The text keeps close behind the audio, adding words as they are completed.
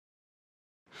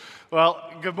Well,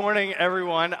 good morning,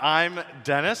 everyone. I'm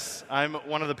Dennis. I'm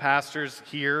one of the pastors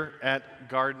here at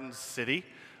Garden City.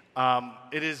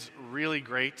 It is really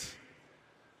great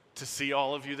to see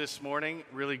all of you this morning.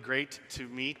 Really great to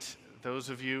meet those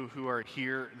of you who are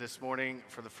here this morning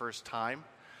for the first time.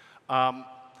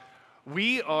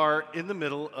 We are in the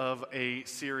middle of a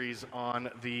series on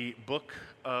the book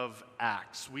of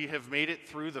Acts. We have made it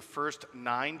through the first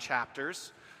 9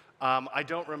 chapters. I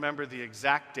don't remember the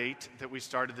exact date that we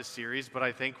started the series, but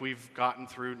I think we've gotten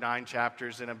through 9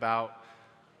 chapters in about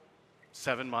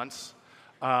 7 months.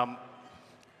 It's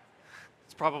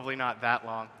probably not that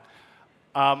long.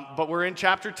 But we're in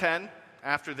chapter 10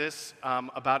 after this,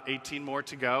 about 18 more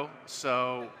to go,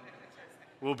 so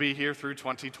we'll be here through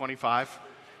 2025.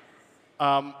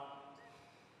 And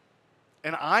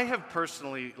I have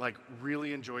personally,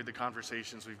 really enjoyed the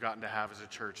conversations we've gotten to have as a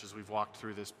church as we've walked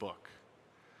through this book.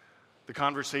 The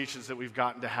conversations that we've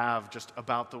gotten to have just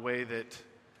about the way that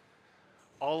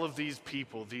all of these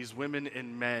people, these women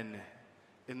and men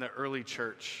in the early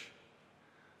church,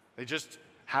 they just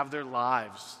have their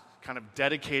lives kind of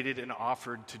dedicated and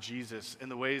offered to Jesus in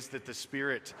the ways that the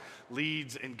Spirit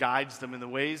leads and guides them, in the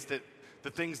ways that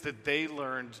the things that they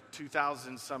learned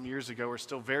 2,000 some years ago are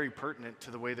still very pertinent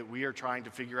to the way that we are trying to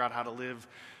figure out how to live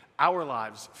our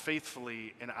lives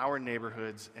faithfully in our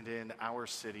neighborhoods and in our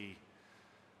city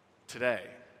today.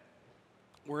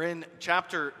 We're in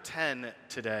chapter 10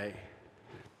 today,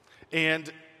 and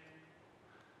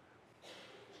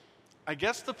I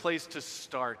guess the place to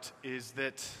start is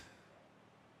that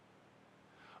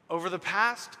over the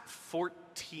past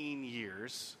 14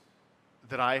 years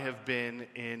that I have been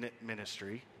in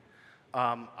ministry,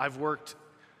 I've worked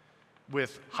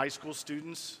with high school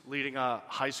students, leading a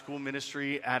high school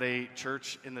ministry at a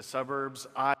church in the suburbs.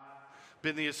 I've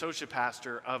been the associate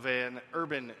pastor of an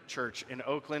urban church in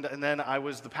Oakland, and then I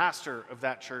was the pastor of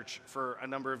that church for a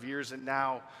number of years, and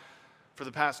now for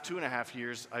the past 2.5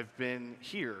 years, I've been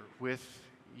here with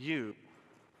you,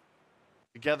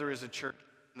 together as a church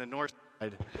in the north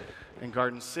side in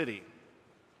Garden City.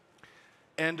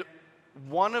 And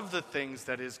one of the things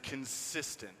that is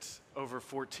consistent over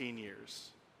 14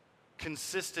 years,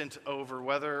 consistent over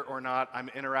whether or not I'm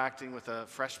interacting with a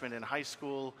freshman in high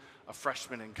school, a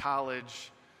freshman in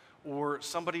college, or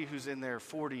somebody who's in their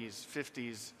 40s,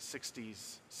 50s,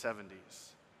 60s, 70s,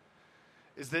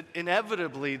 is that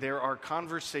inevitably there are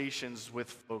conversations with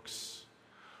folks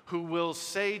who will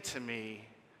say to me,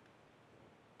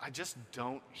 I just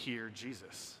don't hear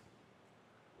Jesus.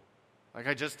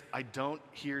 I don't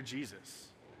hear Jesus.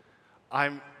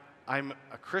 I'm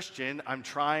a Christian. I'm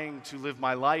trying to live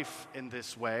my life in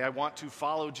this way. I want to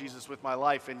follow Jesus with my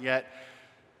life, and yet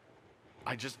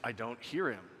I don't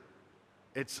hear him.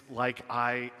 It's like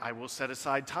I will set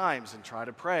aside times and try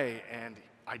to pray, and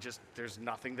there's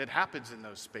nothing that happens in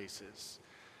those spaces.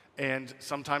 And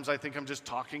sometimes I think I'm just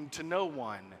talking to no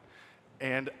one,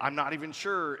 and I'm not even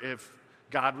sure if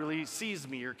God really sees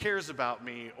me or cares about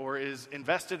me or is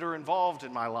invested or involved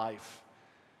in my life.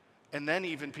 And then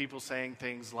even people saying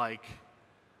things like,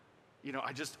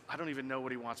 I don't even know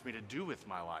what he wants me to do with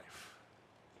my life.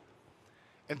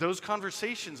 And those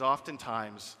conversations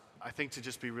oftentimes, I think, to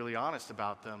just be really honest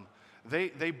about them,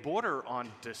 they border on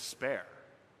despair.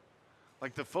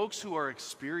 Like, the folks who are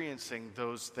experiencing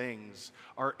those things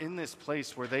are in this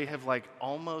place where they have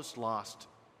almost lost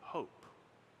hope.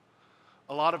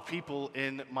 A lot of people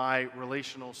in my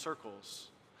relational circles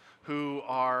who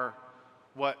are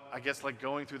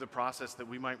going through the process that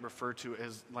we might refer to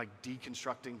as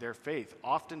deconstructing their faith.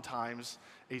 Oftentimes,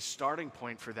 a starting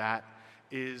point for that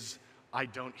is, I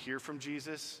don't hear from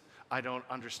Jesus, I don't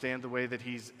understand the way that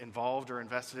he's involved or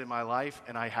invested in my life,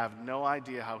 and I have no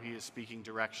idea how he is speaking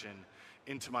direction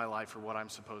into my life or what I'm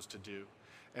supposed to do.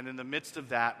 And in the midst of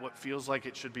that, what feels like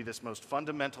it should be this most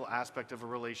fundamental aspect of a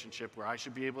relationship where I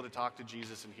should be able to talk to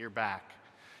Jesus and hear back,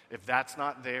 if that's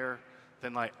not there,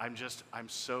 then I'm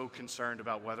so concerned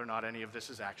about whether or not any of this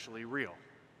is actually real.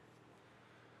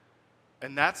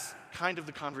 And that's kind of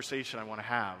the conversation I want to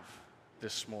have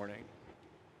this morning.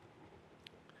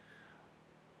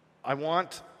 I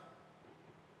want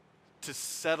to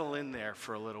settle in there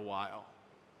for a little while,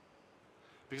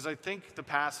 because I think the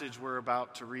passage we're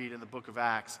about to read in the book of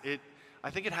Acts, I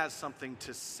think it has something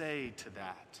to say to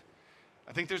that.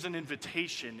 I think there's an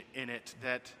invitation in it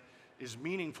that is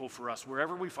meaningful for us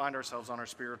wherever we find ourselves on our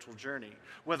spiritual journey.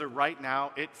 Whether right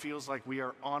now it feels like we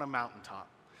are on a mountaintop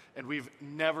and we've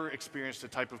never experienced a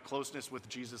type of closeness with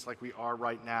Jesus like we are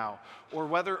right now, or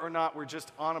whether or not we're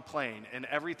just on a plane and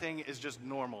everything is just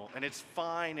normal and it's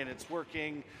fine and it's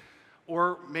working,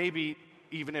 or maybe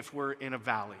even if we're in a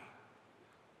valley,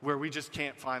 where we just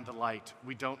can't find the light.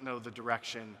 We don't know the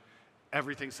direction.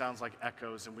 Everything sounds like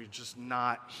echoes, and we're just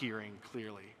not hearing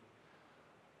clearly.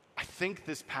 I think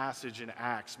this passage in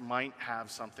Acts might have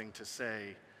something to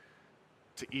say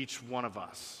to each one of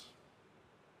us,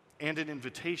 and an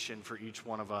invitation for each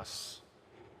one of us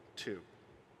too.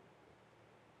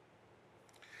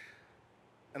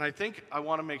 And I think I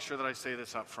want to make sure that I say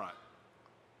this up front.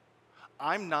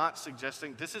 I'm not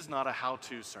suggesting, this is not a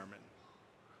how-to sermon.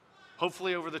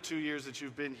 Hopefully over the 2 years that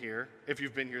you've been here, if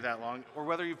you've been here that long, or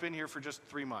whether you've been here for just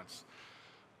 3 months,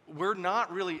 we're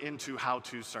not really into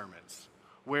how-to sermons,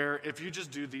 where if you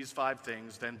just do these 5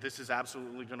 things, then this is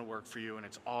absolutely going to work for you and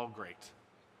it's all great.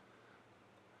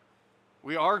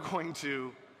 We are going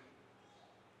to,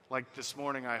 like this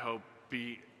morning, I hope,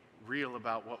 be real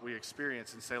about what we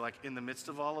experience and say, like, in the midst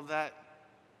of all of that,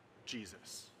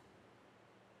 Jesus.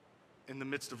 In the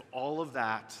midst of all of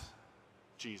that,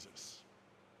 Jesus.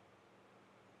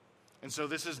 And so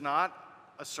this is not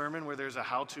a sermon where there's a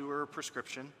how-to or a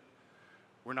prescription.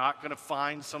 We're not going to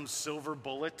find some silver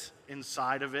bullet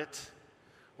inside of it.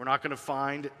 We're not going to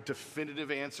find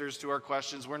definitive answers to our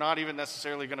questions. We're not even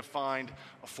necessarily going to find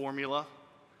a formula.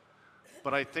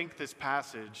 But I think this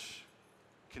passage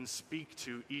can speak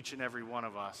to each and every one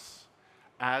of us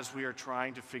as we are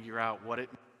trying to figure out what it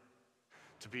means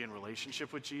to be in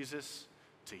relationship with Jesus,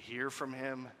 to hear from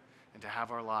him, and to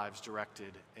have our lives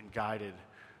directed and guided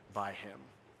by him.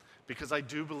 Because I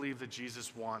do believe that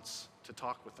Jesus wants to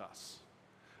talk with us.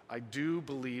 I do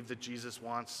believe that Jesus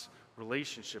wants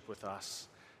relationship with us.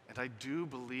 And I do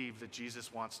believe that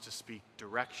Jesus wants to speak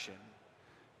direction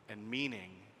and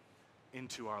meaning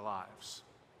into our lives.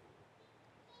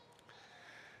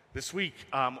 This week,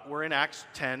 we're in Acts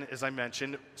 10, as I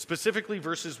mentioned, specifically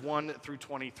verses 1 through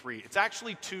 23. It's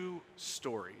actually 2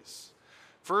 stories.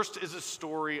 First is a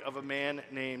story of a man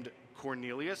named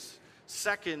Cornelius.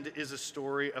 Second is a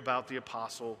story about the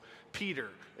apostle Peter.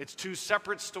 It's 2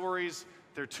 separate stories.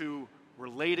 They're 2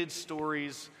 related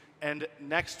stories. And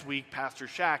next week, Pastor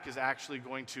Shack is actually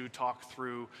going to talk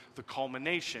through the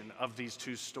culmination of these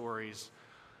 2 stories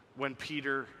when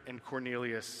Peter and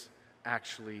Cornelius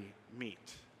actually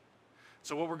meet.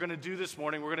 So what we're going to do this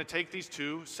morning, we're going to take these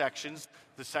 2 sections,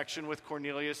 the section with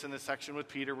Cornelius and the section with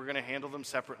Peter. We're going to handle them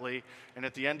separately. And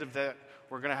at the end of that,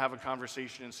 we're going to have a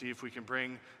conversation and see if we can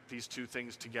bring these 2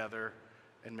 things together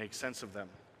and make sense of them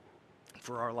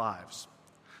for our lives.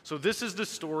 So this is the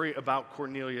story about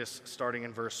Cornelius starting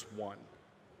in verse 1.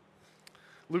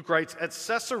 Luke writes, "At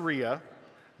Caesarea,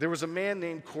 there was a man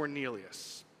named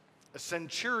Cornelius, a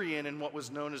centurion in what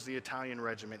was known as the Italian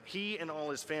regiment. He and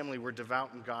all his family were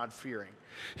devout and God-fearing.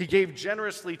 He gave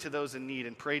generously to those in need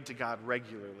and prayed to God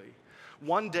regularly.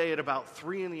 One day at about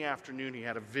 3 p.m, he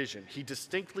had a vision. He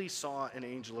distinctly saw an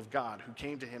angel of God who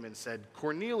came to him and said,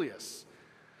 'Cornelius.'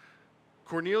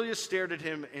 Cornelius stared at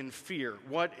him in fear.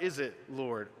 'What is it,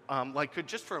 Lord?'"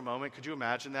 Just for a moment, could you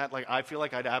imagine that? I feel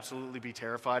like I'd absolutely be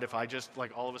terrified if I just,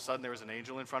 all of a sudden there was an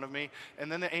angel in front of me,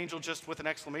 and then the angel just with an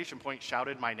exclamation point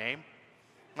shouted my name.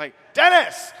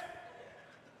 "Dennis!"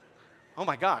 Oh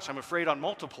my gosh, I'm afraid on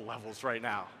multiple levels right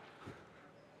now.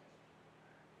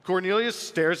 Cornelius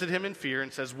stares at him in fear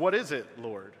and says, "What is it,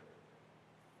 Lord?"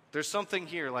 There's something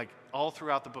here, all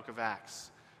throughout the book of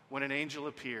Acts. When an angel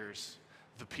appears,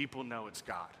 the people know it's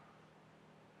God.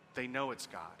 They know it's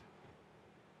God.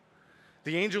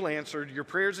 The angel answered, "Your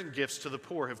prayers and gifts to the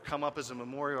poor have come up as a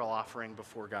memorial offering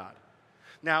before God.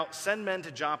 Now send men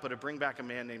to Joppa to bring back a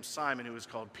man named Simon who is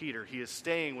called Peter. He is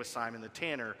staying with Simon the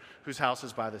tanner, whose house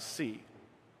is by the sea."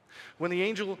 When the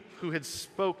angel who had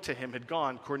spoke to him had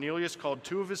gone, Cornelius called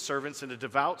 2 of his servants and a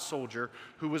devout soldier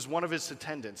who was one of his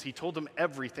attendants. He told them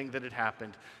everything that had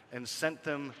happened and sent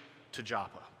them to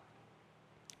Joppa.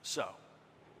 So,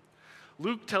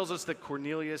 Luke tells us that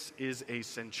Cornelius is a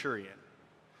centurion.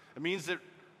 It means that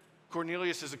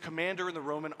Cornelius is a commander in the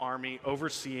Roman army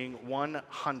overseeing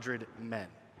 100 men.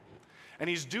 And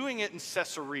he's doing it in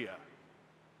Caesarea.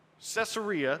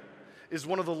 Caesarea is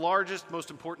one of the largest,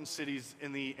 most important cities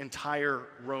in the entire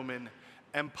Roman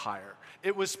Empire.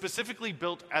 It was specifically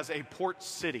built as a port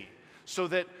city so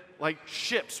that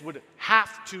ships would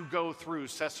have to go through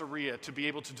Caesarea to be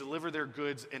able to deliver their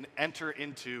goods and enter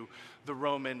into the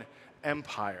Roman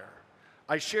Empire.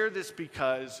 I share this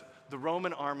because the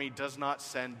Roman army does not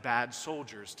send bad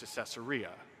soldiers to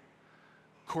Caesarea.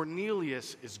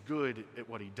 Cornelius is good at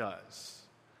what he does.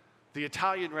 The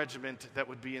Italian regiment that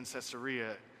would be in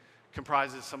Caesarea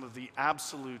comprises some of the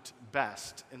absolute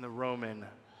best in the Roman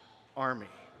army.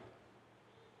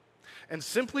 And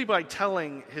simply by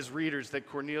telling his readers that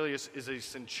Cornelius is a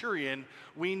centurion,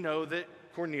 we know that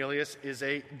Cornelius is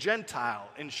a Gentile.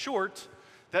 In short,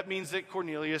 That means that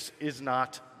Cornelius is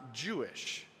not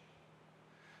Jewish.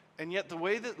 And yet the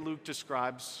way that Luke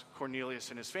describes Cornelius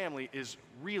and his family is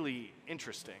really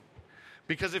interesting.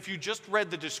 Because if you just read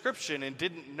the description and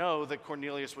didn't know that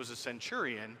Cornelius was a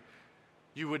centurion,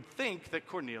 you would think that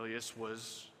Cornelius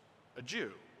was a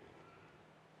Jew.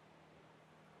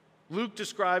 Luke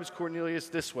describes Cornelius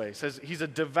this way. He says he's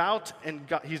devout and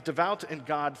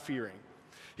God-fearing.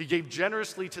 He gave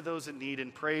generously to those in need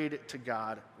and prayed to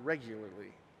God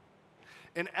regularly.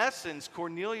 In essence,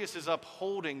 Cornelius is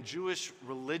upholding Jewish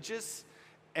religious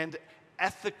and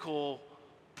ethical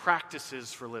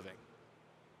practices for living.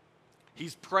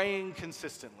 He's praying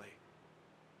consistently.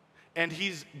 And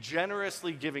he's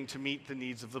generously giving to meet the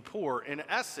needs of the poor. In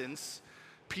essence,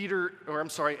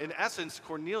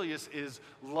 Cornelius is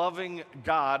loving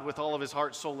God with all of his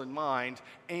heart, soul, and mind,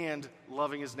 and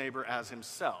loving his neighbor as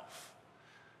himself.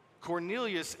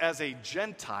 Cornelius, as a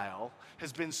Gentile,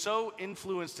 has been so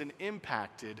influenced and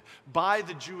impacted by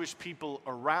the Jewish people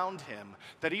around him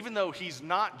that even though he's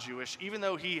not Jewish, even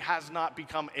though he has not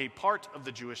become a part of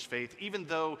the Jewish faith, even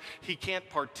though he can't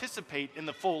participate in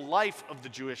the full life of the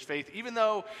Jewish faith, even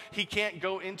though he can't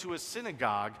go into a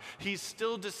synagogue, he's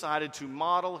still decided to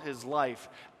model his life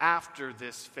after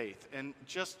this faith. And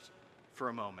just for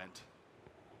a moment,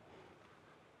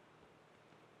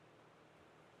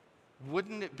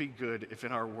 wouldn't it be good if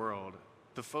in our world,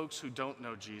 the folks who don't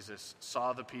know Jesus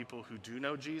saw the people who do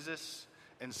know Jesus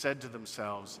and said to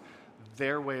themselves,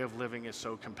 their way of living is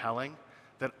so compelling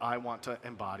that I want to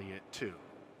embody it too?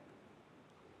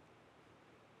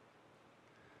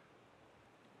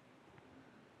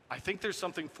 I think there's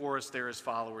something for us there as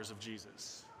followers of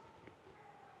Jesus.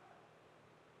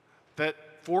 That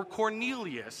for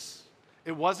Cornelius,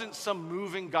 it wasn't some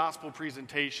moving gospel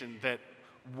presentation that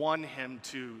won him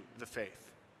to the faith.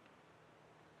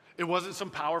 It wasn't some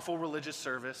powerful religious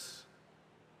service.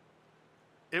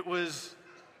 It was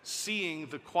seeing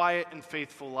the quiet and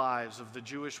faithful lives of the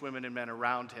Jewish women and men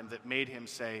around him that made him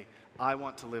say, I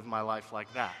want to live my life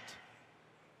like that.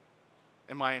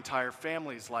 And my entire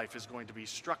family's life is going to be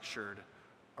structured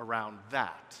around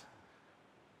that.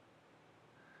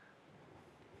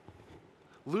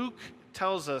 Luke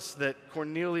tells us that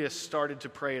Cornelius started to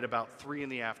pray at about 3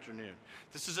 p.m.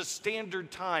 This is a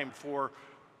standard time for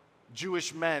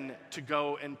Jewish men to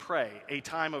go and pray, a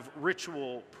time of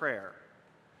ritual prayer.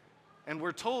 And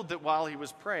we're told that while he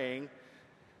was praying,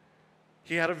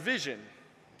 he had a vision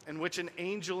in which an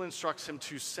angel instructs him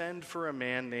to send for a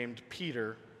man named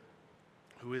Peter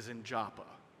who is in Joppa.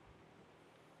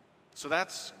 So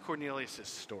that's Cornelius'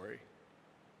 story.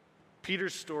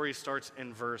 Peter's story starts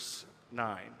in verse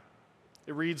 9.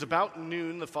 It reads, about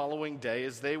noon the following day,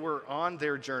 as they were on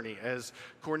their journey, as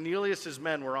Cornelius'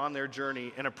 men were on their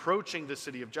journey and approaching the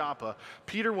city of Joppa,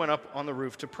 Peter went up on the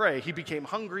roof to pray. He became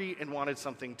hungry and wanted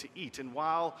something to eat. And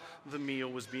while the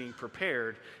meal was being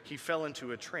prepared, he fell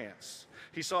into a trance.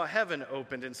 He saw heaven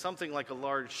opened and something like a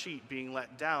large sheet being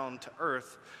let down to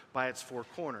earth by its 4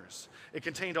 corners. It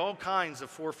contained all kinds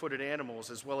of 4-footed animals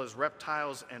as well as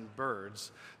reptiles and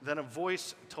birds. Then a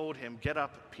voice told him, get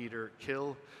up, Peter,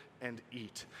 kill and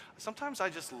eat. Sometimes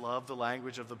I just love the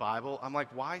language of the Bible. I'm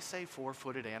like, why say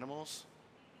 4-footed animals?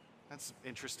 That's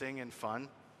interesting and fun.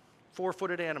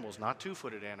 4-footed animals, not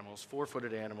 2-footed animals,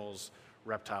 4-footed animals,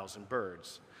 reptiles and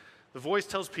birds. The voice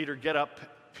tells Peter, get up,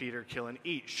 Peter, kill and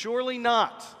eat. Surely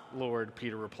not, Lord,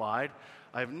 Peter replied.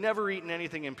 I have never eaten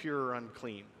anything impure or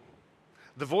unclean.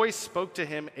 The voice spoke to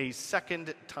him a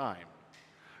second time.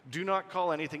 Do not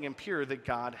call anything impure that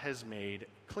God has made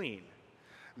clean.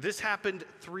 This happened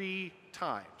 3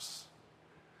 times.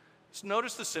 So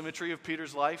notice the symmetry of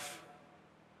Peter's life.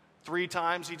 3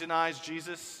 times he denies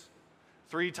Jesus.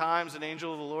 3 times an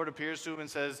angel of the Lord appears to him and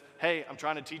says, hey, I'm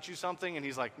trying to teach you something. And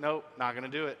he's like, nope, not going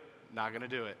to do it. Not going to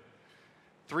do it.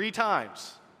 3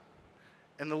 times.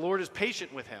 And the Lord is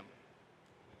patient with him.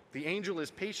 The angel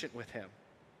is patient with him.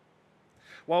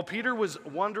 While Peter was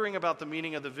wondering about the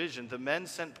meaning of the vision, the men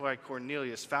sent by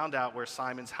Cornelius found out where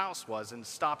Simon's house was and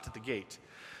stopped at the gate.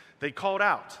 They called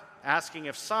out, asking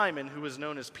if Simon, who was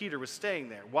known as Peter, was staying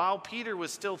there. While Peter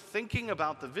was still thinking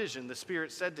about the vision, the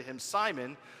Spirit said to him,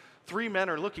 Simon, 3 men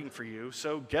are looking for you,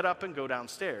 so get up and go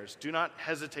downstairs. Do not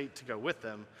hesitate to go with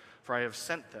them, for I have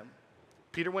sent them.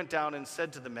 Peter went down and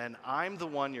said to the men, I'm the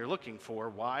one you're looking for.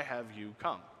 Why have you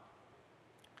come?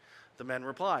 The men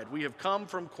replied, we have come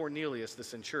from Cornelius the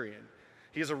centurion.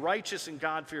 He is a righteous and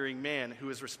God-fearing man who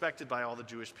is respected by all the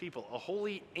Jewish people. A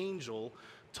holy angel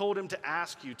told him to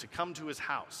ask you to come to his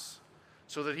house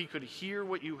so that he could hear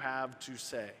what you have to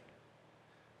say.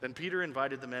 Then Peter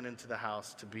invited the men into the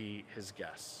house to be his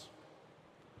guests.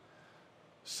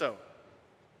 So,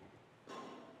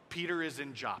 Peter is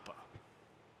in Joppa.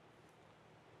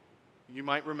 You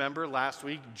might remember last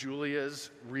week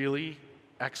Julia's really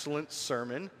excellent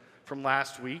sermon from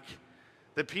last week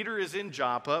that Peter is in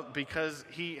Joppa because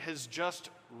he has just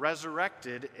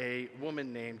resurrected a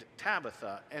woman named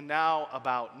Tabitha. And now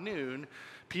about noon,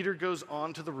 Peter goes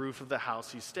onto the roof of the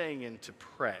house he's staying in to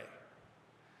pray.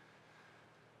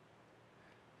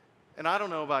 And I don't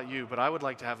know about you, but I would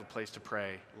like to have a place to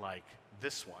pray like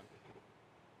this one.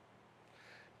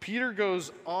 Peter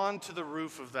goes onto the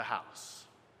roof of the house.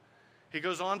 He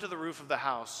goes onto the roof of the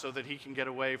house so that he can get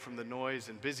away from the noise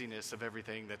and busyness of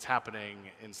everything that's happening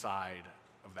inside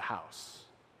of the house.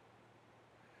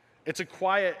 It's a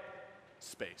quiet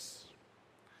space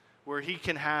where he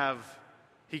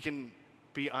can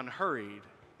be unhurried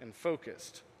and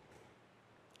focused.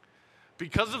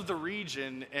 Because of the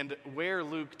region and where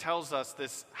Luke tells us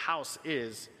this house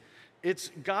is, it's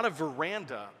got a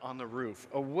veranda on the roof,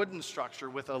 a wooden structure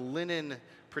with a linen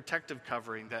protective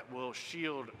covering that will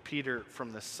shield Peter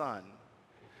from the sun.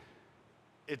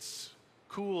 It's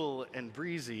cool and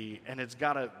breezy, and it's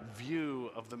got a view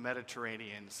of the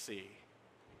Mediterranean Sea.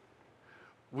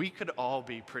 We could all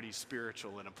be pretty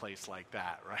spiritual in a place like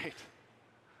that, right?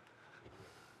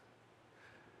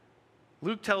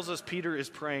 Luke tells us Peter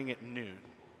is praying at noon.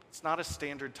 It's not a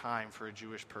standard time for a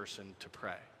Jewish person to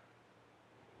pray.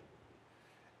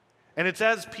 And it's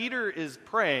as Peter is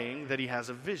praying that he has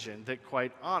a vision that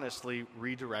quite honestly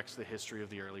redirects the history of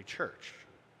the early church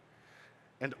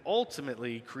and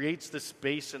ultimately creates the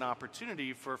space and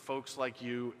opportunity for folks like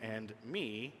you and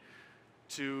me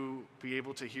to be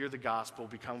able to hear the gospel,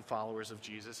 become followers of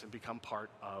Jesus, and become part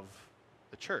of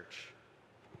the church.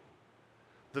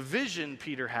 The vision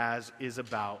Peter has is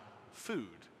about food.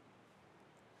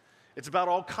 It's about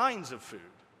all kinds of food.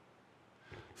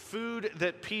 Food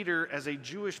that Peter, as a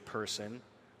Jewish person,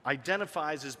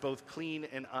 identifies as both clean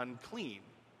and unclean.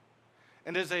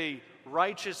 And as a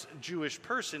righteous Jewish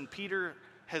person, Peter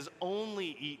has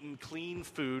only eaten clean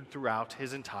food throughout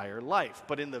his entire life.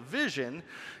 But in the vision,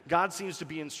 God seems to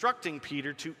be instructing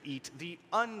Peter to eat the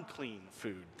unclean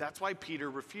food. That's why Peter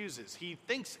refuses. He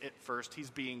thinks at first he's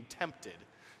being tempted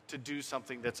to do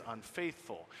something that's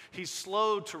unfaithful. He's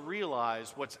slow to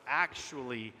realize what's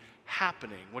actually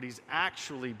happening, what he's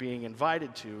actually being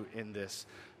invited to in this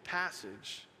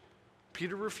passage.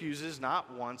 Peter refuses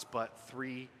not once, but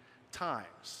 3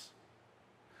 times.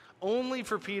 Only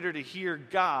for Peter to hear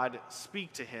God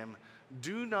speak to him,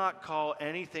 "Do not call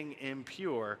anything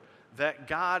impure that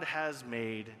God has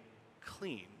made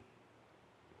clean."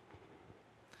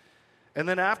 And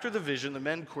then after the vision, the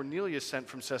men Cornelius sent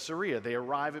from Caesarea, they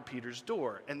arrive at Peter's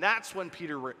door. And that's when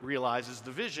Peter realizes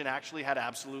the vision actually had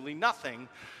absolutely nothing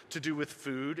to do with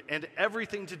food and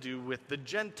everything to do with the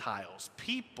Gentiles,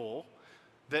 people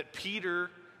that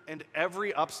Peter and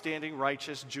every upstanding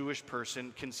righteous Jewish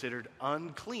person considered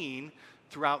unclean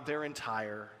throughout their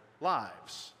entire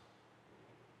lives.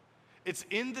 It's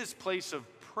in this place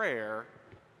of prayer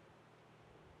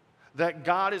that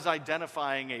God is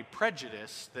identifying a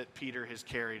prejudice that Peter has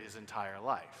carried his entire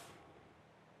life.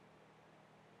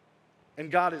 And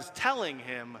God is telling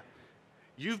him,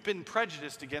 you've been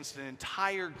prejudiced against an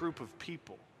entire group of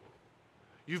people.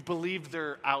 You've believed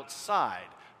they're outside,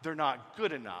 they're not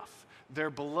good enough, they're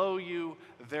below you,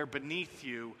 they're beneath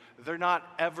you, they're not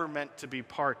ever meant to be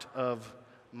part of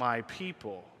my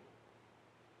people.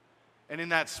 And in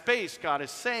that space, God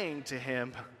is saying to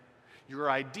him,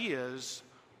 your ideas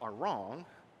are wrong.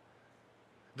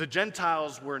 The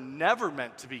Gentiles were never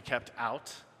meant to be kept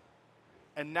out,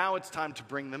 and now it's time to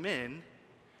bring them in.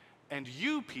 And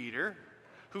you, Peter,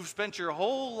 who've spent your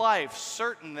whole life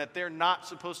certain that they're not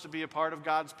supposed to be a part of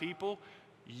God's people,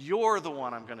 you're the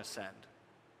one I'm going to send.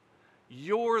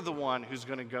 You're the one who's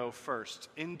going to go first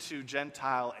into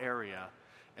Gentile area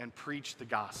and preach the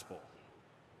gospel.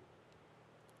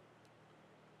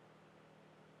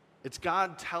 It's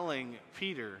God telling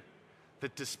Peter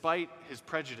that despite his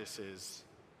prejudices,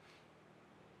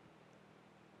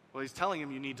 well, he's telling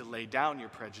him you need to lay down your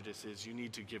prejudices, you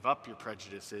need to give up your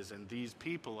prejudices, and these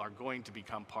people are going to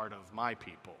become part of my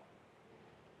people.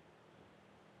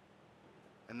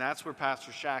 And that's where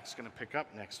Pastor Shack's going to pick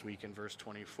up next week in verse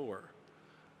 24,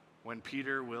 when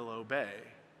Peter will obey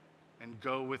and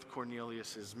go with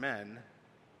Cornelius' men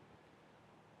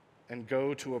and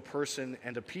go to a person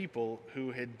and a people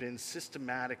who had been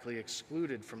systematically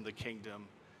excluded from the kingdom,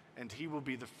 and he will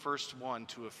be the first one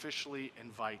to officially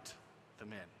invite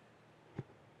them in.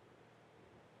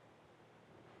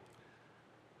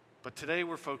 But today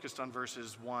we're focused on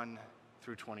verses 1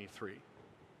 through 23.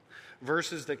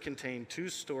 Verses that contain 2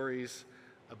 stories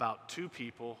about 2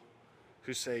 people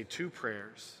who say 2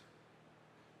 prayers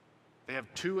They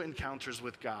have 2 encounters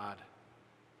with God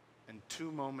and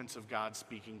 2 moments of God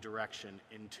speaking direction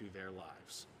into their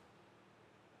lives.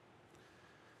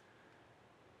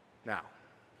 Now,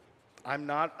 I'm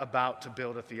not about to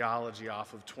build a theology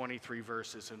off of 23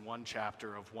 verses in one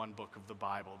chapter of one book of the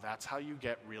Bible. That's how you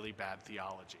get really bad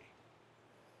theology.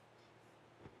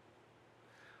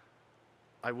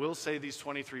 I will say these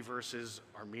 23 verses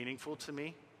are meaningful to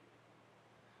me.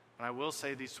 And I will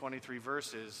say these 23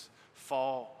 verses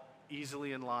fall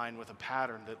easily in line with a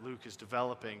pattern that Luke is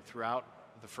developing throughout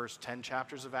the first 10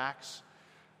 chapters of Acts,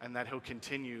 and that he'll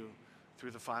continue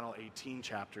through the final 18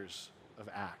 chapters of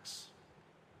Acts.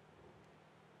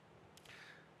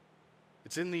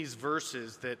 It's in these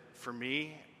verses that, for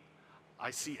me,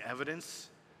 I see evidence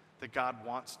that God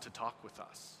wants to talk with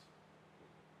us.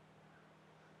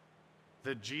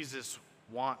 That Jesus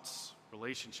wants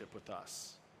relationship with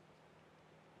us.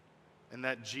 And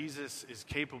that Jesus is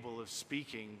capable of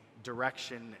speaking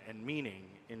direction and meaning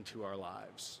into our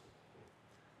lives.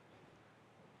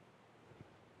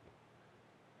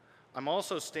 I'm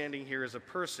also standing here as a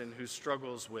person who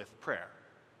struggles with prayer.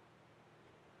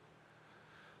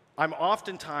 I'm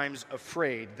oftentimes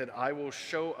afraid that I will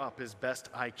show up as best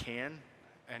I can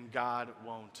and God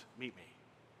won't meet me.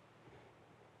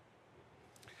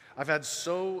 I've had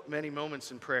so many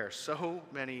moments in prayer, so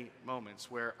many moments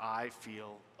where I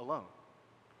feel alone.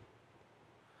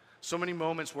 So many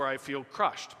moments where I feel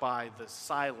crushed by the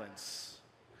silence,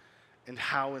 and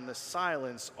how in the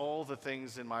silence all the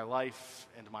things in my life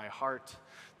and my heart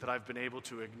that I've been able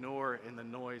to ignore in the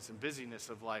noise and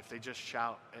busyness of life, they just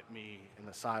shout at me in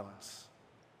the silence.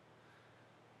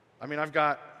 I mean, I've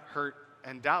got hurt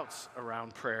and doubts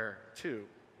around prayer too.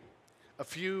 A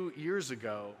few years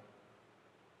ago,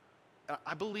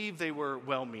 I believe they were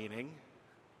well-meaning,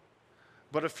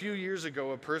 but a few years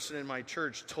ago, a person in my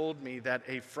church told me that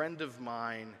a friend of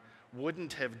mine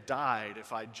wouldn't have died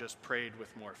if I'd just prayed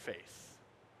with more faith.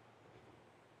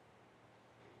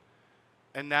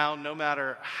 And now, no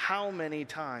matter how many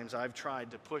times I've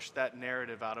tried to push that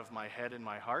narrative out of my head and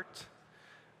my heart,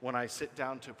 when I sit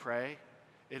down to pray,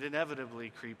 it inevitably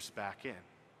creeps back in.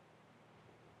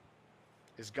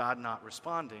 Is God not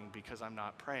responding because I'm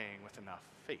not praying with enough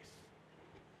faith?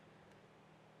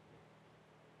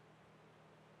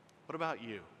 What about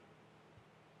you?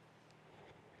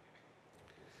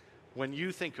 When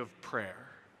you think of prayer,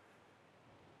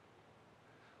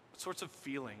 what sorts of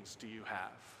feelings do you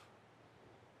have?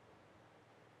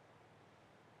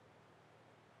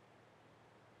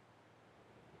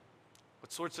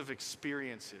 What sorts of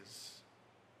experiences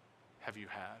have you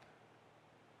had?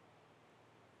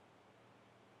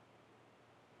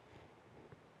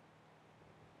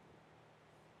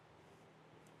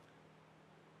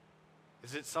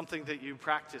 Is it something that you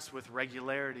practice with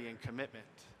regularity and commitment?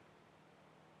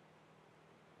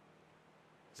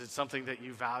 Is it something that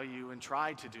you value and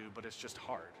try to do, but it's just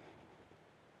hard?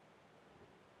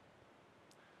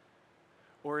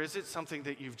 Or is it something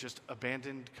that you've just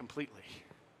abandoned completely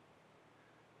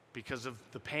because of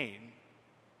the pain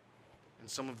and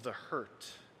some of the hurt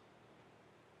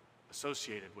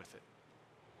associated with it?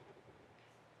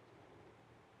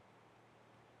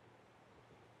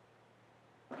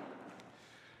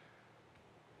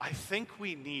 I think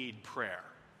we need prayer.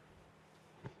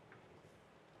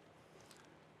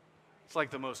 It's like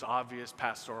the most obvious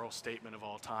pastoral statement of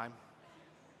all time.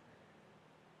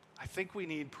 I think we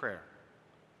need prayer.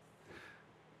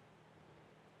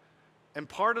 And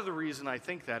part of the reason I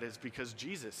think that is because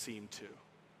Jesus seemed to.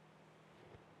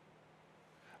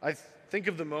 I think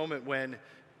of the moment when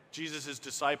Jesus'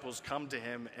 disciples come to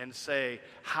him and say,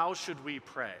 "How should we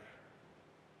pray?"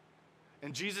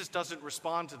 And Jesus doesn't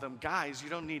respond to them, "Guys, you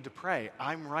don't need to pray.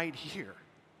 I'm right here.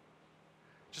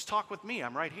 Just talk with me.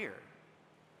 I'm right here."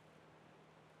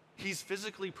 He's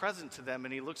physically present to them,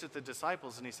 and he looks at the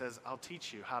disciples and he says, "I'll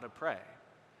teach you how to pray."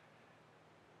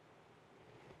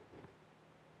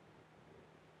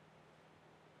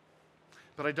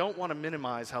 But I don't want to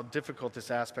minimize how difficult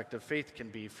this aspect of faith can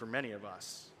be for many of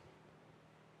us.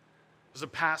 There's a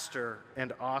pastor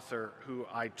and author who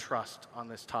I trust on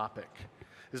this topic.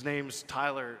 His name's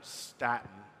Tyler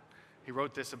Staton. He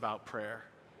wrote this about prayer.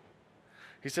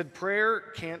 He said, "Prayer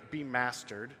can't be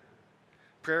mastered.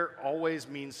 Prayer always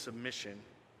means submission.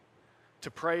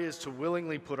 To pray is to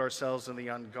willingly put ourselves in the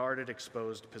unguarded,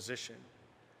 exposed position.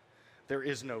 There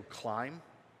is no climb.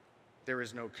 There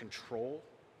is no control.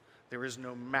 There is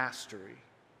no mastery.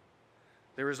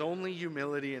 There is only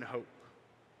humility and hope.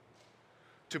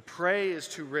 To pray is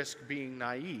to risk being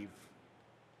naive,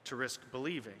 to risk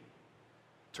believing,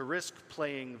 to risk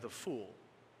playing the fool,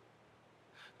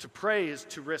 To pray is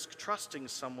to risk trusting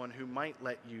someone who might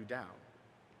let you down.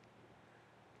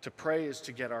 To pray is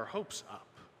to get our hopes up.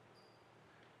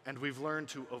 And we've learned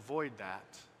to avoid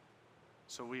that,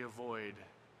 so we avoid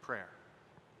prayer.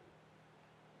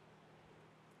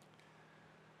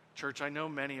 Church, I know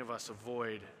many of us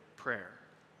avoid prayer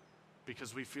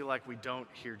because we feel like we don't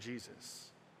hear Jesus,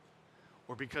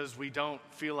 or because we don't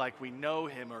feel like we know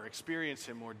him or experience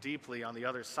him more deeply on the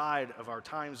other side of our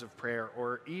times of prayer,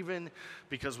 or even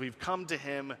because we've come to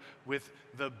him with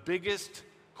the biggest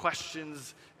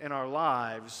questions in our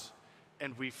lives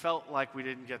and we felt like we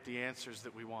didn't get the answers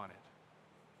that we wanted,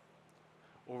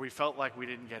 or we felt like we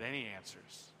didn't get any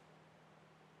answers.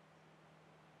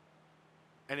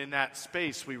 And in that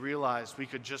space, we realized we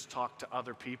could just talk to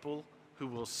other people who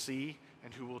will see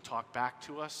and who will talk back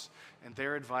to us, and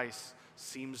their advice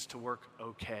seems to work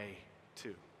okay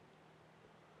too.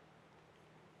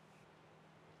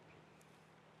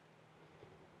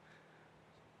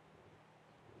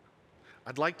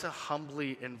 I'd like to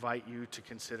humbly invite you to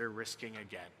consider risking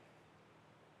again.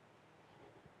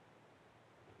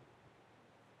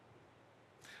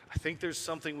 I think there's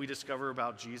something we discover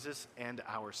about Jesus and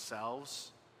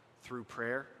ourselves through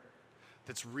prayer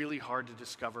that's really hard to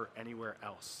discover anywhere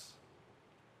else.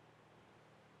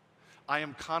 I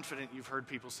am confident you've heard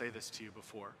people say this to you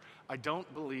before. I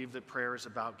don't believe that prayer is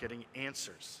about getting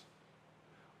answers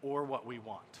or what we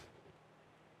want.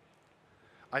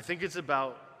 I think it's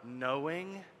about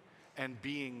knowing and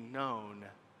being known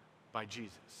by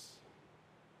Jesus.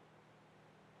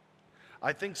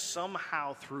 I think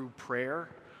somehow through prayer,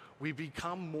 we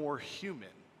become more human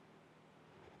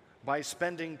by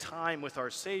spending time with our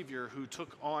Savior who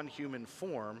took on human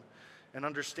form and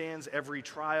understands every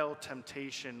trial,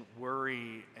 temptation,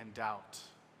 worry, and doubt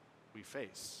we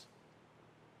face.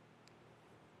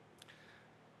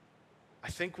 I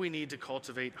think we need to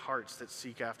cultivate hearts that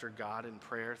seek after God in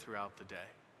prayer throughout the day.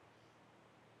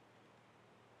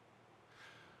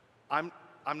 I'm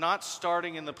not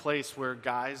starting in the place where,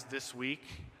 guys, this week,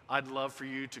 I'd love for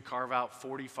you to carve out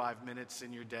 45 minutes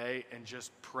in your day and just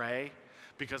pray,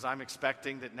 because I'm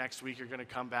expecting that next week you're going to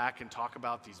come back and talk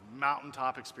about these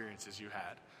mountaintop experiences you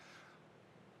had.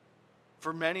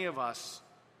 For many of us,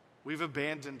 we've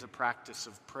abandoned the practice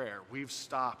of prayer. We've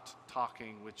stopped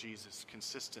talking with Jesus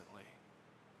consistently.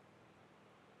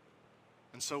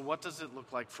 And so what does it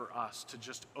look like for us to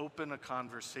just open a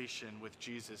conversation with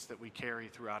Jesus that we carry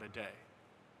throughout a day?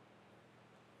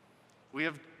 We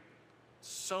have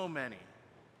so many,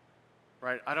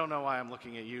 right? I don't know why I'm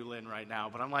looking at you, Lynn, right now,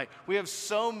 but I'm like, we have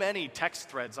so many text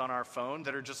threads on our phone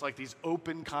that are just like these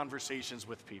open conversations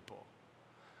with people.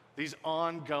 These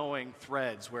ongoing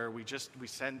threads where we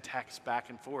send texts back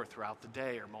and forth throughout the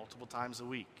day or multiple times a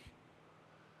week.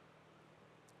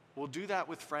 We'll do that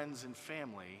with friends and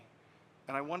family.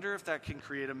 And I wonder if that can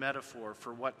create a metaphor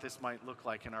for what this might look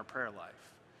like in our prayer life.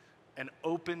 An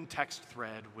open text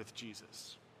thread with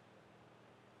Jesus.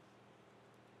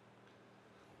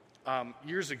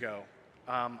 Years ago,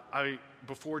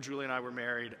 before Julie and I were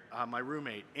married, my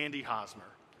roommate, Andy Hosmer,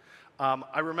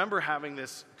 I remember having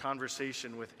this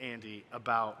conversation with Andy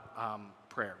about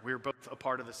prayer. We were both a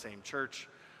part of the same church.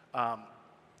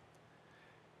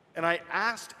 And I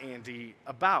asked Andy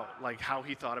about how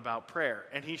he thought about prayer.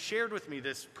 And he shared with me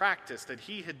this practice that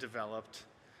he had developed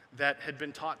that had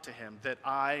been taught to him that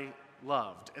I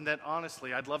loved. And that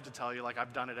honestly, I'd love to tell you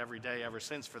I've done it every day ever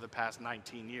since for the past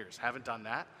 19 years. Haven't done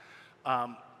that.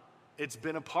 It's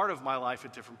been a part of my life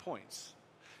at different points.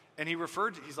 And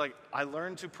he's like, I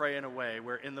learned to pray in a way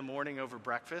where in the morning over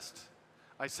breakfast,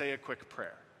 I say a quick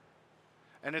prayer.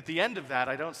 And at the end of that,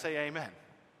 I don't say amen.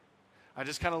 I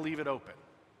just kind of leave it open.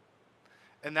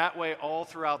 And that way, all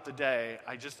throughout the day,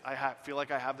 I feel like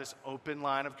I have this open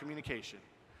line of communication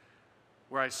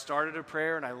where I started a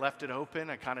prayer and I left it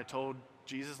open. I kind of told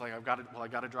Jesus, I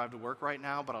got to drive to work right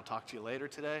now, but I'll talk to you later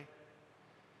today.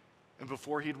 And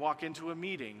before he'd walk into a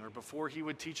meeting or before he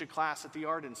would teach a class at the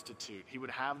Art Institute, he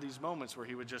would have these moments where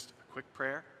he would just a quick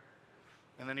prayer,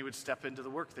 and then he would step into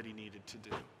the work that he needed to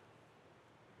do.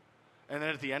 And then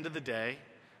at the end of the day,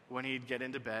 when he'd get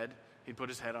into bed, he'd put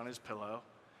his head on his pillow,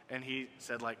 and he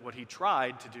said, what he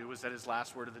tried to do was that his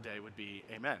last word of the day would be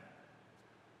amen.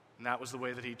 And that was the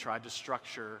way that he tried to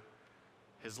structure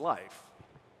his life.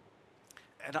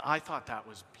 And I thought that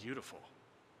was beautiful.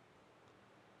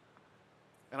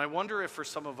 And I wonder if for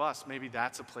some of us, maybe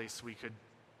that's a place we could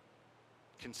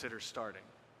consider starting.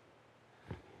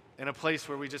 In a place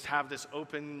where we just have this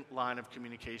open line of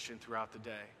communication throughout the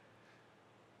day.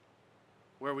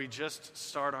 Where we just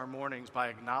start our mornings by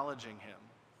acknowledging him.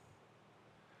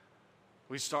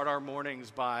 We start our mornings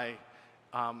by,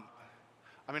 I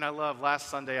I mean, I love last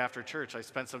Sunday after church, I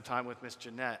spent some time with Miss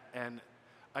Jeanette, and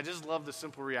I just love the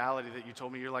simple reality that you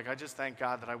told me. You're like, I just thank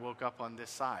God that I woke up on this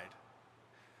side.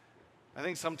 I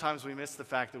think sometimes we miss the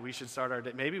fact that we should start our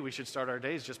day, maybe we should start our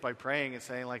days just by praying and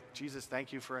saying, like, Jesus,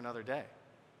 thank you for another day.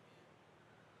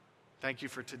 Thank you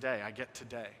for today. I get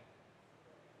today.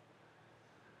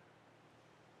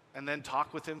 And then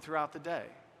talk with him throughout the day.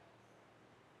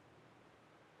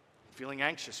 Feeling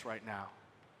anxious right now.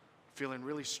 Feeling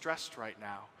really stressed right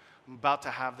now. I'm about to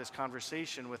have this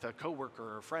conversation with a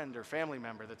coworker or friend or family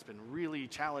member that's been really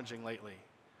challenging lately.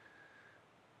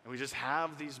 And we just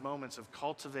have these moments of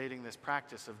cultivating this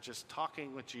practice of just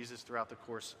talking with Jesus throughout the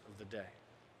course of the day.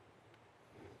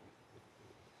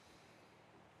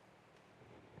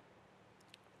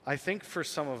 I think for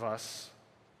some of us,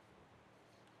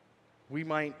 we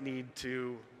might need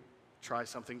to try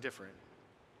something different.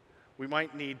 We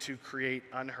might need to create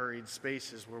unhurried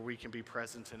spaces where we can be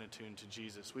present and attuned to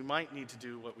Jesus. We might need to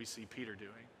do what we see Peter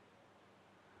doing.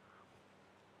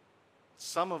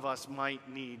 Some of us might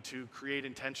need to create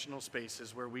intentional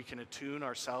spaces where we can attune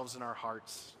ourselves and our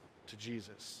hearts to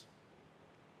Jesus.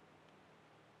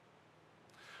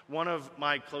 One of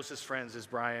my closest friends is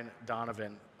Brian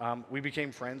Donovan. We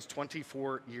became friends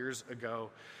 24 years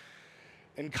ago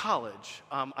in college.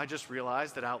 I just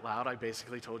realized that out loud I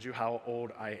basically told you how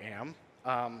old I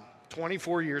am.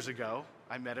 24 years ago,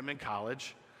 I met him in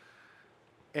college,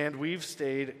 and we've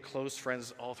stayed close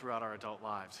friends all throughout our adult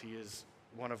lives. He is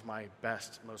one of my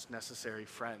best, most necessary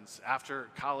friends. After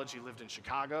college, he lived in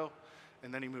Chicago,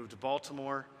 and then he moved to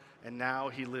Baltimore, and now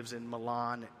he lives in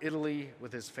Milan, Italy,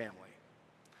 with his family.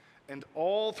 And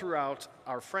all throughout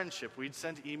our friendship, we'd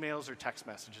send emails or text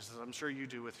messages, as I'm sure you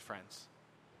do with friends.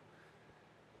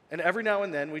 And every now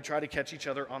and then, we try to catch each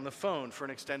other on the phone for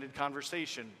an extended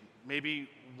conversation, maybe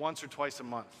once or twice a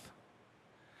month.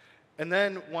 And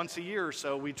then once a year or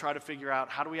so, we try to figure out,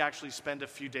 how do we actually spend a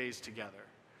few days together?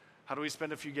 How do we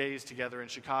spend a few days together in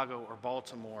Chicago or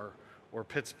Baltimore or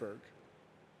Pittsburgh?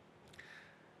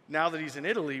 Now that he's in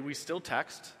Italy, we still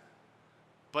text,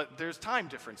 but there's time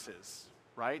differences,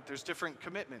 right? There's different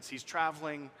commitments. He's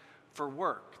traveling for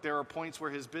work. There are points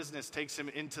where his business takes him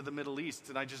into the Middle East,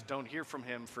 and I just don't hear from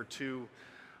him for 2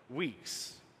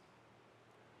 weeks.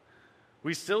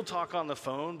 We still talk on the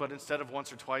phone, but instead of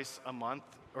once or twice a month,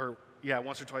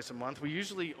 we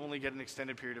usually only get an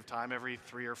extended period of time every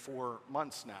 3 or 4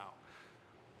 months now.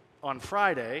 On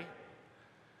Friday,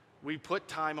 we put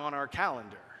time on our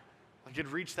calendar. Like,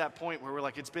 it reached that point where we're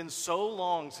like, it's been so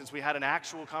long since we had an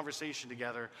actual conversation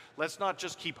together. Let's not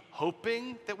just keep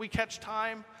hoping that we catch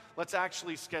time. Let's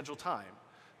actually schedule time.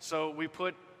 So we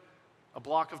put a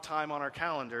block of time on our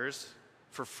calendars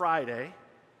for Friday,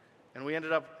 and we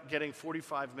ended up getting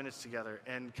 45 minutes together.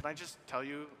 And can I just tell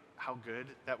you how good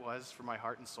that was for my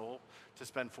heart and soul to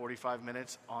spend 45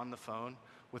 minutes on the phone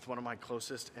with one of my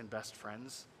closest and best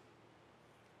friends?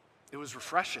 It was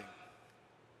refreshing.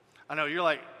 I know you're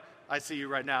like, I see you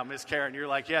right now, Miss Karen. You're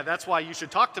like, yeah, that's why you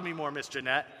should talk to me more, Miss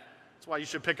Jeanette. That's why you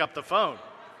should pick up the phone.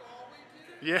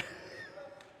 Yeah.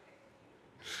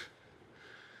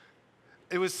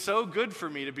 It was so good for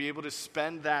me to be able to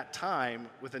spend that time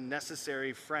with a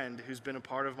necessary friend who's been a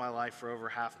part of my life for over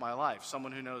half my life,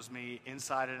 someone who knows me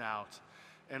inside and out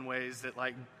in ways that,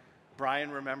 like,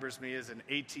 Brian remembers me as an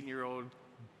 18-year-old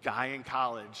guy in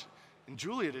college, and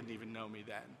Julia didn't even know me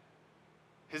then.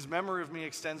 His memory of me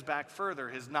extends back further.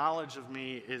 His knowledge of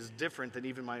me is different than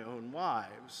even my own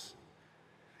wives.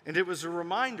 And it was a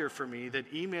reminder for me that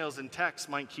emails and texts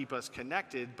might keep us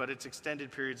connected, but it's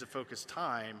extended periods of focused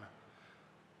time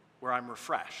where I'm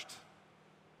refreshed.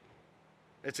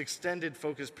 It's extended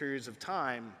focused periods of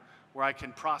time where I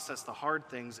can process the hard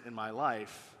things in my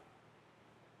life,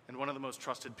 and one of the most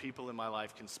trusted people in my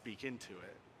life can speak into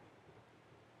it.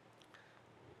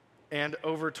 And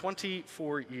over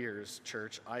 24 years,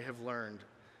 church, I have learned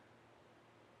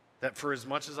that for as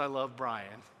much as I love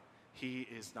Brian, he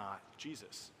is not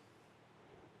Jesus.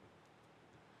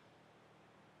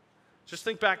 Just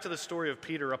think back to the story of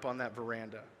Peter up on that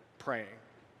veranda praying.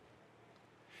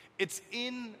 It's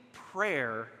in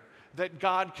prayer that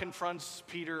God confronts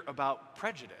Peter about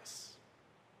prejudice.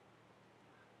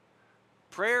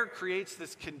 Prayer creates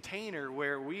this container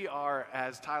where we are,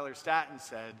 as Tyler Staton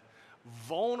said,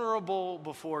 vulnerable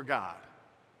before God.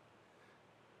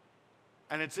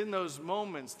 And it's in those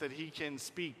moments that he can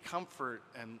speak comfort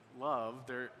and love.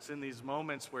 It's in these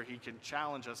moments where he can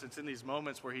challenge us. It's in these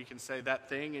moments where he can say, that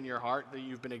thing in your heart that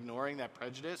you've been ignoring, that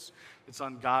prejudice, it's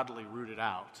ungodly, root it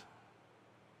out.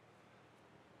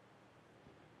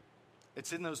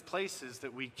 It's in those places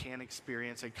that we can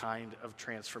experience a kind of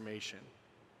transformation.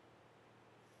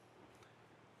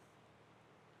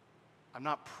 I'm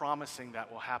not promising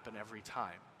that will happen every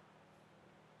time.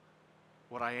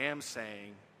 What I am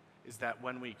saying is that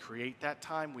when we create that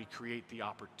time, we create the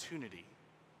opportunity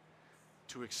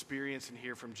to experience and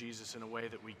hear from Jesus in a way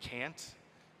that we can't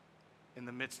in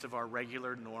the midst of our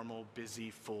regular, normal, busy,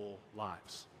 full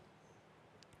lives.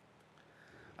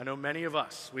 I know many of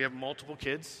us, we have multiple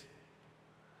kids,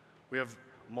 we have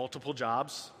multiple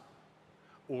jobs,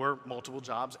 or multiple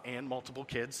jobs and multiple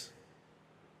kids.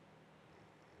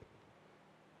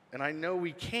 And I know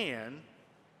we can,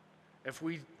 if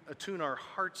we attune our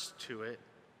hearts to it,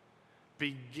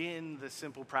 begin the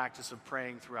simple practice of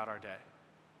praying throughout our day,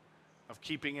 of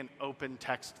keeping an open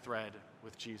text thread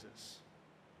with Jesus.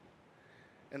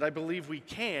 And I believe we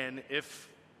can if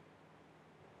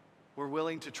we're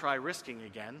willing to try risking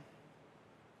again.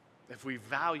 If we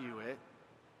value it,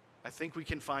 I think we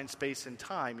can find space and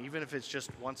time, even if it's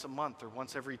just once a month or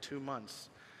once every 2 months,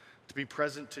 to be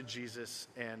present to Jesus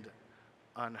and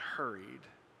unhurried.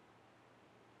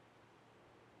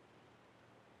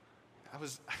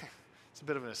 It's a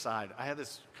bit of an aside. I had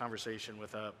this conversation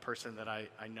with a person that I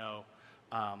know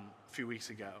a few weeks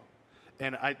ago.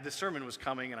 And the sermon was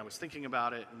coming, and I was thinking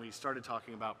about it, and we started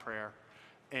talking about prayer.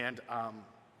 And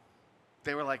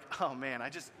they were like, "Oh man, I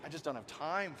just don't have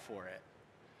time for it."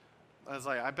 I was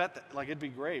like, "I bet that it'd be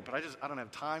great, but I don't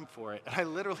have time for it." And I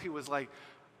literally was like,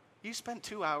 "You spent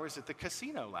 2 hours at the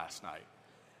casino last night.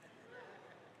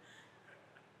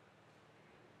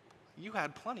 You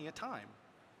had plenty of time,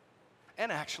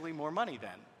 and actually more money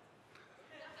then."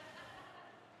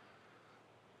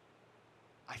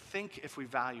 I think if we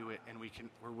value it and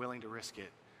we're willing to risk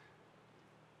it,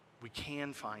 we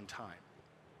can find time.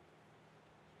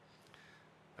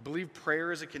 I believe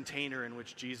prayer is a container in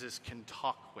which Jesus can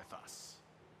talk with us,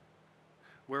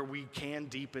 where we can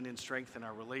deepen and strengthen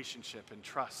our relationship and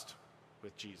trust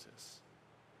with Jesus,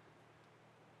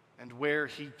 and where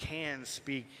he can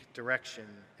speak direction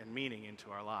and meaning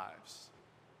into our lives.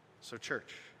 So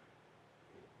church,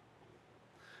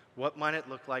 what might it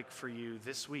look like for you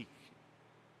this week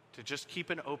to just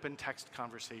keep an open text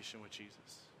conversation with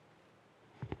Jesus?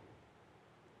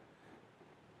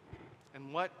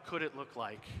 And what could it look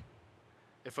like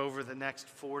if over the next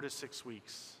 4 to 6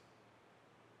 weeks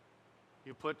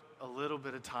you put a little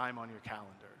bit of time on your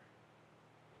calendar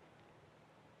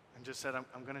and just said,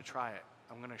 I'm going to try it.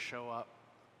 I'm going to show up.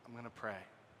 I'm going to pray.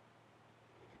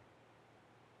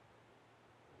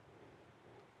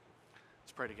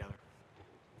 Let's pray together.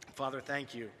 Father,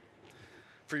 thank you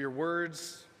for your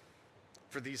words,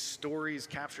 for these stories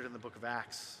captured in the book of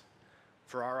Acts,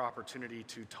 for our opportunity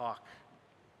to talk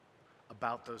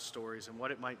about those stories and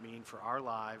what it might mean for our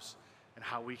lives and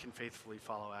how we can faithfully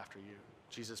follow after you.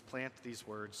 Jesus, plant these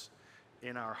words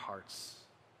in our hearts.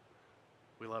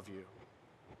 We love you.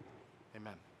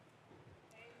 Amen.